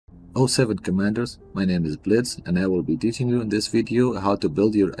07 Commanders, my name is Blitz and I will be teaching you in this video how to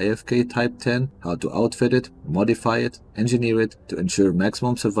build your AFK Type 10, how to outfit it, modify it, engineer it to ensure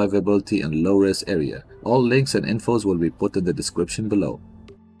maximum survivability in low-res area. All links and infos will be put in the description below.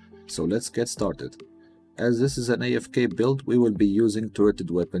 So let's get started. As this is an AFK build, we will be using turreted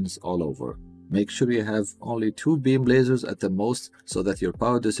weapons all over. Make sure you have only 2 beam lasers at the most so that your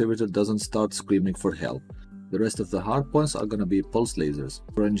power distributor doesn't start screaming for help. The rest of the hardpoints are gonna be pulse lasers.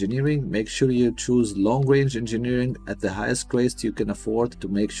 For engineering, make sure you choose long-range engineering at the highest grades you can afford to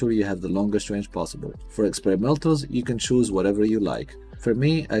make sure you have the longest range possible. For experimentals, you can choose whatever you like. For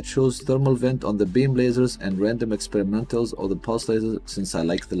me, I chose thermal vent on the beam lasers and random experimentals or the pulse lasers since I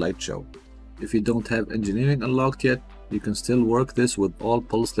like the light show. If you don't have engineering unlocked yet, you can still work this with all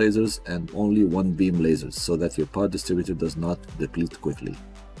pulse lasers and only 1 beam lasers so that your power distributor does not deplete quickly.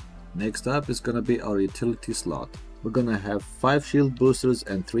 Next up is gonna be our utility slot. We're gonna have 5 shield boosters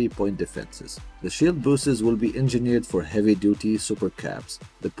and 3 point defenses. The shield boosters will be engineered for heavy duty super caps.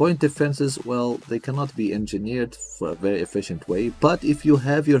 The point defenses, well, they cannot be engineered for a very efficient way, but if you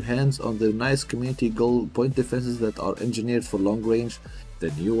have your hands on the nice community goal point defenses that are engineered for long range,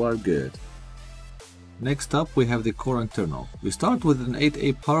 then you are good. Next up we have the core internal. We start with an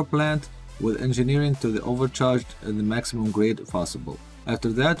 8A power plant with engineering to the overcharged and the maximum grade possible. After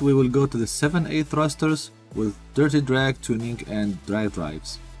that we will go to the 7A thrusters with dirty drag tuning and drive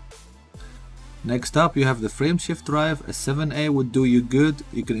drives. Next up you have the frame shift drive. A 7A would do you good.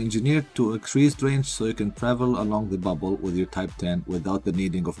 You can engineer to increased range so you can travel along the bubble with your Type 10 without the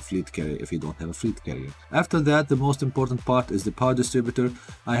needing of a fleet carrier if you don't have a fleet carrier. After that, the most important part is the power distributor.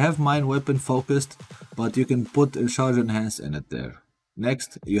 I have mine weapon focused, but you can put a charge enhance in it there.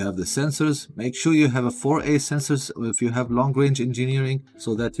 Next, you have the sensors. Make sure you have a 4A sensors if you have long range engineering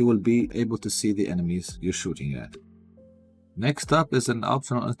so that you will be able to see the enemies you're shooting at. Next up is an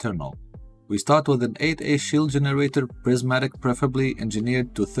optional internal. We start with an 8A shield generator, prismatic preferably,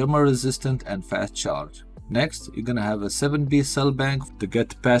 engineered to thermal resistant and fast charge. Next, you're gonna have a 7B cell bank to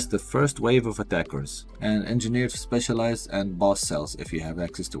get past the first wave of attackers, and engineered specialized and boss cells if you have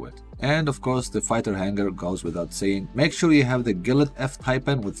access to it. And of course, the fighter hangar goes without saying. Make sure you have the Gillet F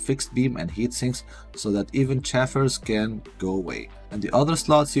Type-N with fixed beam and heat sinks so that even chaffers can go away. And the other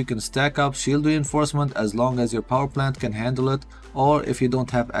slots you can stack up shield reinforcement as long as your power plant can handle it, or if you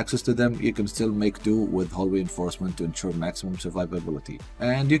don't have access to them, you can still make do with hull reinforcement to ensure maximum survivability.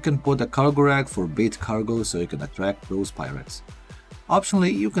 And you can put a cargo rack for bait cargo so you can attract those pirates.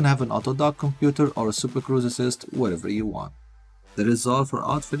 Optionally, you can have an auto dock computer or a super cruise assist, whatever you want. That is all for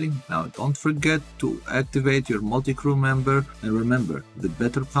outfitting. Now don't forget to activate your multi-crew member, and remember, the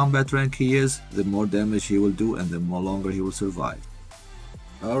better combat rank he is, the more damage he will do and the more longer he will survive.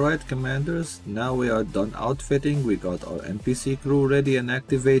 Alright commanders, now we are done outfitting. We got our NPC crew ready and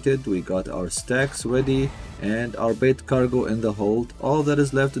activated, we got our stacks ready and our bait cargo in the hold. All that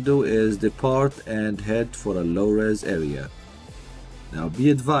is left to do is depart and head for a low-res area. Now be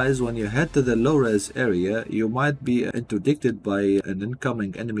advised, when you head to the low-res area, you might be interdicted by an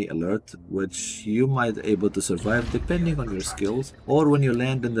incoming enemy alert, which you might be able to survive depending on your skills, or when you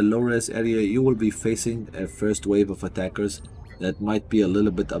land in the low-res area you will be facing a first wave of attackers that might be a little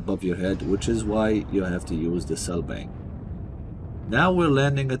bit above your head, which is why you have to use the cell bank. Now we're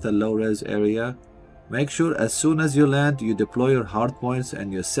landing at the low-res area. Make sure as soon as you land you deploy your hardpoints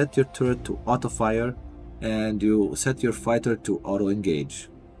and you set your turret to auto fire and you set your fighter to auto engage.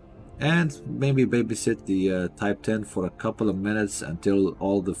 And maybe babysit the Type 10 for a couple of minutes until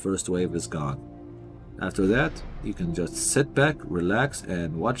all the first wave is gone. After that, you can just sit back, relax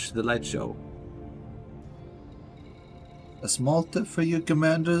and watch the light show. A small tip for you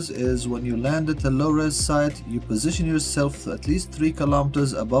commanders is when you land at the low-res site, you position yourself at least 3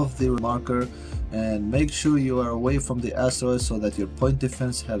 kilometers above the marker and make sure you are away from the asteroid so that your point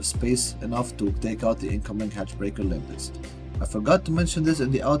defense have space enough to take out the incoming hatchbreaker limits. I forgot to mention this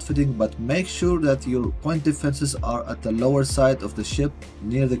in the outfitting, but make sure that your point defenses are at the lower side of the ship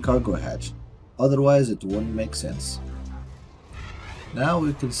near the cargo hatch, otherwise it won't make sense. Now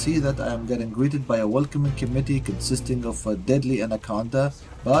we can see that I am getting greeted by a welcoming committee consisting of a deadly anaconda,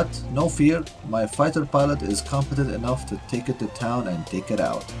 but no fear, my fighter pilot is competent enough to take it to town and take it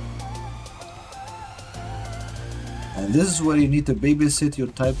out. And this is where you need to babysit your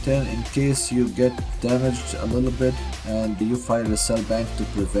Type 10 in case you get damaged a little bit and you fire the cell bank to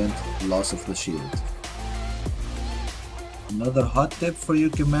prevent loss of the shield. Another hot tip for you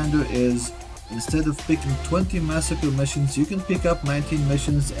commander is, instead of picking 20 massacre missions, you can pick up 19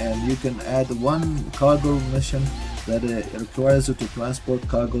 missions and you can add 1 cargo mission that requires you to transport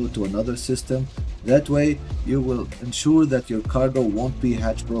cargo to another system That way, you will ensure that your cargo won't be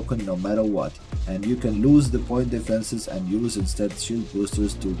hatch broken no matter what, and you can lose the point defenses and use instead shield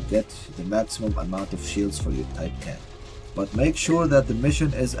boosters to get the maximum amount of shields for your Type 10. But make sure that the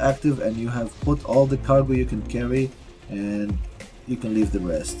mission is active and you have put all the cargo you can carry, and you can leave the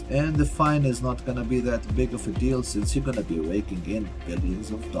rest. And the fine is not gonna be that big of a deal since you're gonna be raking in billions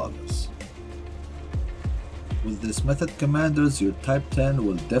of dollars. With this method, commanders, your Type 10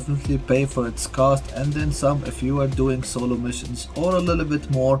 will definitely pay for its cost and then some if you are doing solo missions, or a little bit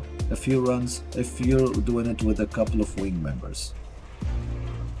more a few runs if you're doing it with a couple of wing members.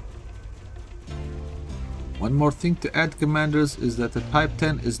 One more thing to add, commanders, is that the Type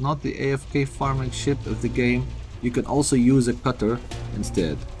 10 is not the AFK farming ship of the game. You can also use a cutter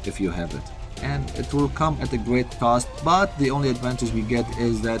instead if you have it, and it will come at a great cost, but the only advantage we get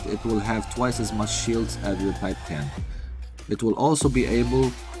is that it will have twice as much shields as your Type 10. It will also be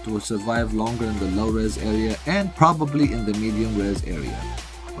able to survive longer in the low res area and probably in the medium res area.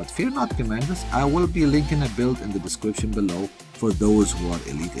 But fear not, commanders, I will be linking a build in the description below for those who are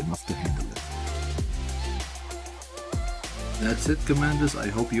elite enough to handle it. That's it, commanders. I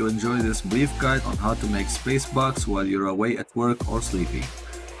hope you enjoyed this brief guide on how to make space box while you're away at work or sleeping.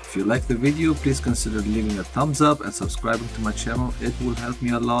 If you liked the video, please consider leaving a thumbs up and subscribing to my channel. It will help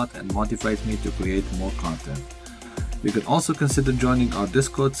me a lot and motivate me to create more content. You can also consider joining our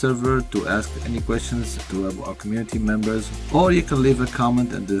Discord server to ask any questions to our community members, or you can leave a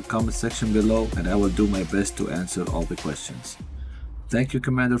comment in the comment section below and I will do my best to answer all the questions. Thank you,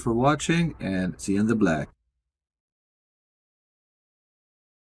 Commander, for watching, and see you in the black.